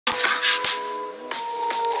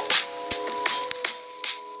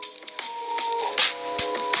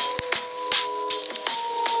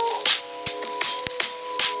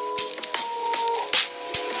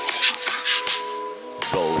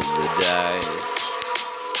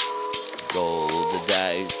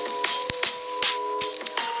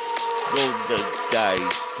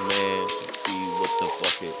dice, man. See what the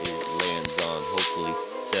fuck it lands on. Hopefully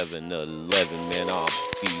 7-Eleven, man. I'll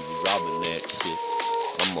be robbing that shit.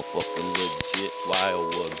 I'm a fucking legit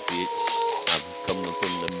Iowa bitch. I'm coming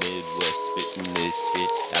from the Midwest, spitting this shit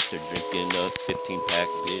after drinking a 15-pack,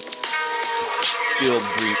 bitch. Still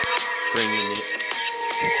bringing it.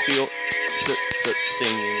 Still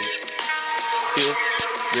singing it. Still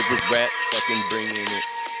river rat fucking bringing it.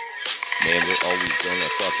 Man, we're always gonna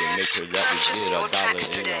fucking make sure that we get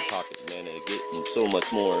 $1 in our pocket, man, and getting so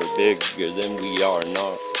much more bigger than we are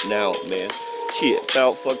now, man. Shit,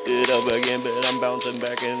 about fucked it up again, but I'm bouncing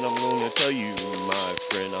back and I'm gonna tell you, my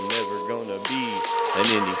friend, I'm never gonna be an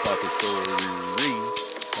indie fucking story,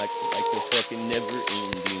 like the fucking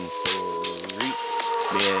never-ending story,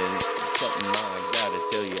 man. Something I gotta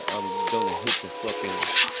tell you, I'm gonna hit the fucking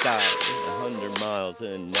sky 100 miles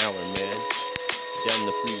an hour, man, down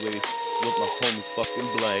the freeway with my homies fucking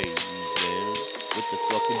blazing, with the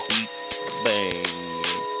fucking beats banging.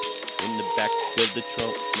 In the back of the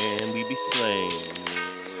trunk, man, we be slaying.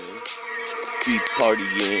 We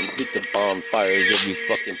partying, hit the bonfires every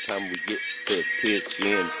fucking time we get to pitch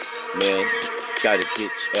in, man. Gotta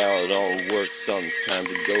pitch out on work sometime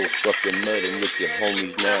to go fucking mudding with your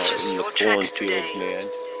homies now in the cornfields, man.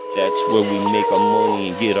 That's where we make our money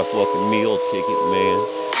and get our fucking meal ticket, man.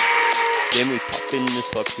 Then we pop in this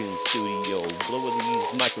fucking studio, blowing these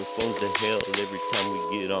microphones to hell every time we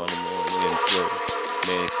get on the morning floor.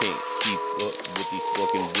 Man, can't keep up with these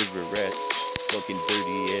fucking river rats, fucking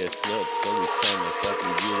dirty ass sluts. Always trying to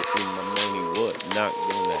fucking get in my money, what? Not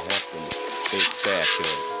gonna happen. It's back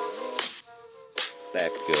up.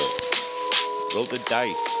 Back up. Roll the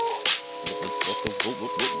dice.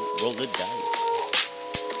 Roll the dice.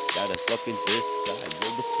 Gotta fucking decide.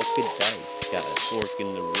 Roll the fucking dice. Got a fork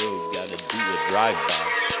in the road, gotta do a drive-by,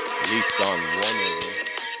 at least on one of them.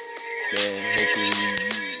 Man, hopefully you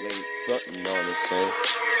ain't frontin' on us, son.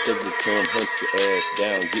 Cause we come hunt your ass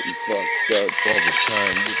down, getting fucked up all the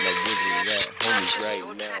time with my river rat homies right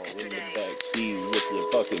now in the backseat with the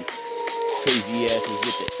fucking crazy asses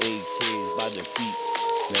with the AKs by their feet.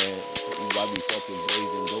 Man, why we fucking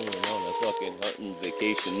blazing, going on a fucking hunting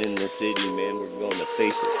vacation in the city, man, we're gonna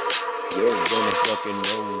face it. You're gonna fucking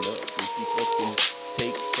own up. If you fucking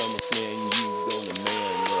take from us, man, you gonna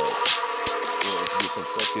man up. Or with a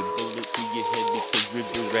fucking bullet to your head because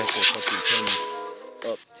river rats are fucking coming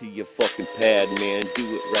up to your fucking pad, man. Do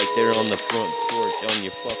it right there on the front porch on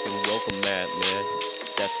your fucking welcome mat, man.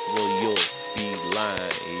 That's where you'll be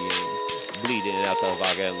lying, bleeding out the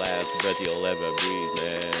fucking last breath you'll ever breathe,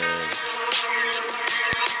 man.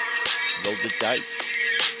 Roll the dice.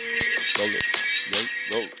 Roll it.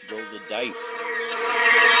 Roll the dice.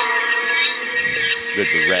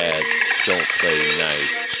 River rats don't play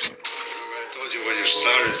nice. Remember I told you when you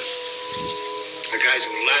started, the guys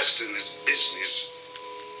who last in this business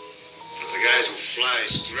are the guys who fly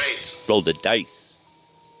straight. Roll the dice.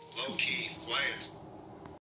 Low key, quiet.